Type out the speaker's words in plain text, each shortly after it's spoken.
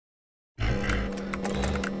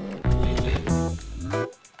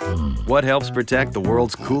What helps protect the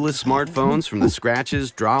world's coolest smartphones from the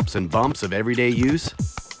scratches, drops, and bumps of everyday use?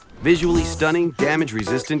 Visually stunning,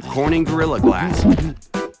 damage-resistant Corning Gorilla Glass.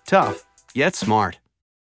 Tough, yet smart.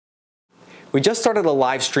 We just started a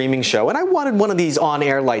live streaming show, and I wanted one of these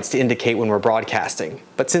on-air lights to indicate when we're broadcasting.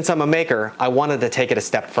 But since I'm a maker, I wanted to take it a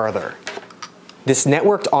step further. This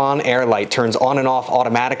networked on-air light turns on and off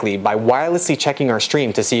automatically by wirelessly checking our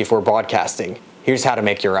stream to see if we're broadcasting. Here's how to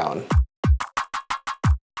make your own.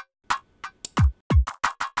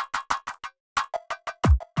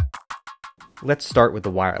 Let's start with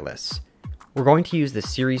the wireless. We're going to use the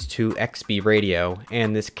Series 2 XB radio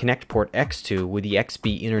and this ConnectPort X2 with the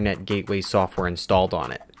XB Internet Gateway software installed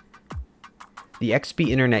on it. The XB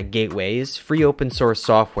Internet Gateway is free open source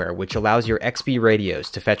software which allows your XB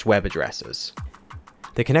radios to fetch web addresses.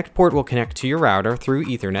 The ConnectPort will connect to your router through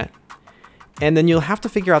Ethernet, and then you'll have to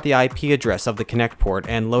figure out the IP address of the ConnectPort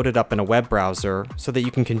and load it up in a web browser so that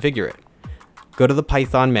you can configure it. Go to the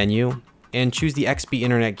Python menu and choose the XB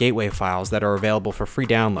Internet Gateway files that are available for free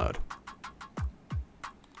download.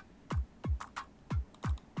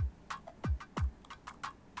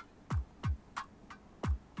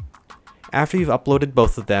 After you've uploaded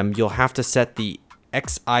both of them, you'll have to set the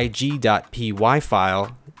xig.py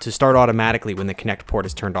file to start automatically when the ConnectPort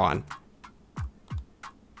is turned on.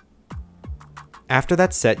 After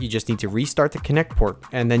that's set, you just need to restart the ConnectPort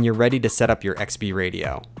and then you're ready to set up your XB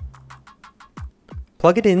radio.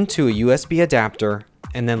 Plug it into a USB adapter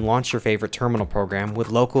and then launch your favorite terminal program with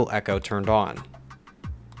local echo turned on.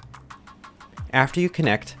 After you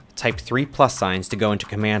connect, type 3 plus signs to go into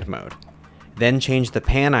command mode. Then change the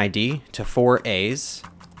PAN ID to 4 A's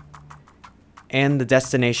and the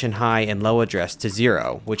destination high and low address to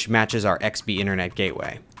 0, which matches our XB Internet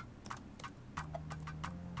Gateway.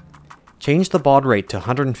 Change the baud rate to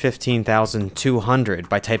 115,200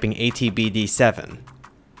 by typing ATBD7.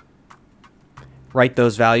 Write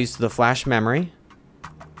those values to the flash memory,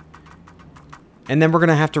 and then we're going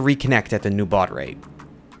to have to reconnect at the new baud rate.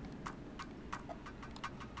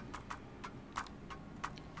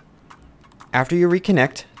 After you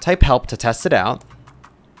reconnect, type help to test it out,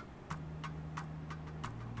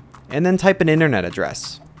 and then type an internet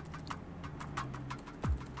address.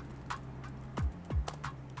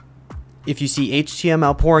 If you see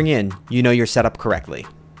HTML pouring in, you know you're set up correctly.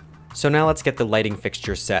 So now let's get the lighting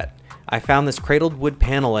fixture set. I found this cradled wood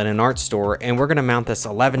panel in an art store, and we're going to mount this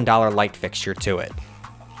 $11 light fixture to it.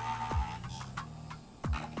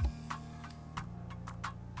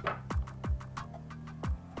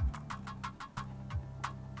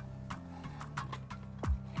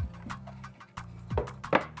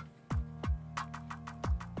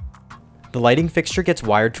 The lighting fixture gets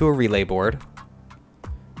wired to a relay board,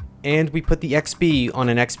 and we put the XB on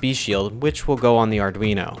an XB shield, which will go on the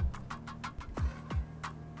Arduino.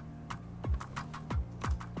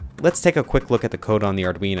 Let's take a quick look at the code on the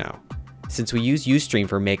Arduino. Since we use Ustream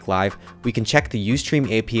for Make Live, we can check the Ustream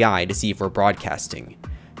API to see if we're broadcasting.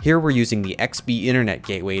 Here we're using the XB Internet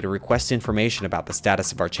Gateway to request information about the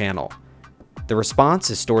status of our channel. The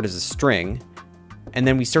response is stored as a string, and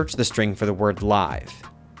then we search the string for the word live.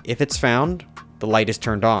 If it's found, the light is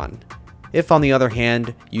turned on. If, on the other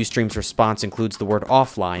hand, Ustream's response includes the word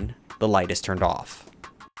offline, the light is turned off.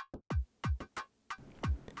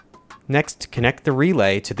 Next, connect the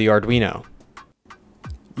relay to the Arduino.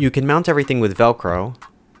 You can mount everything with Velcro,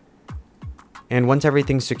 and once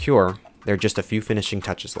everything's secure, there are just a few finishing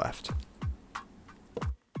touches left.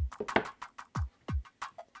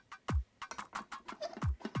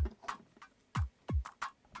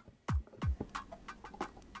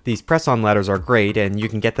 These press-on letters are great, and you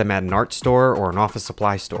can get them at an art store or an office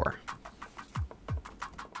supply store.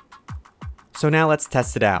 So now let's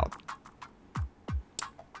test it out.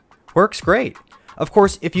 Works great! Of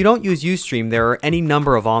course, if you don't use Ustream, there are any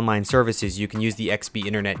number of online services you can use the XB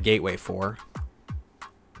Internet Gateway for.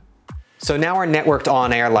 So now our networked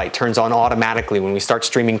on-air light turns on automatically when we start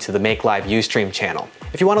streaming to the Make Live Ustream channel.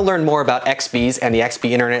 If you want to learn more about XBs and the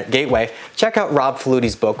XB Internet Gateway, check out Rob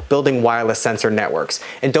Faluti's book, Building Wireless Sensor Networks.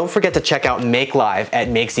 And don't forget to check out Make Live at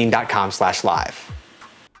makezine.com/live.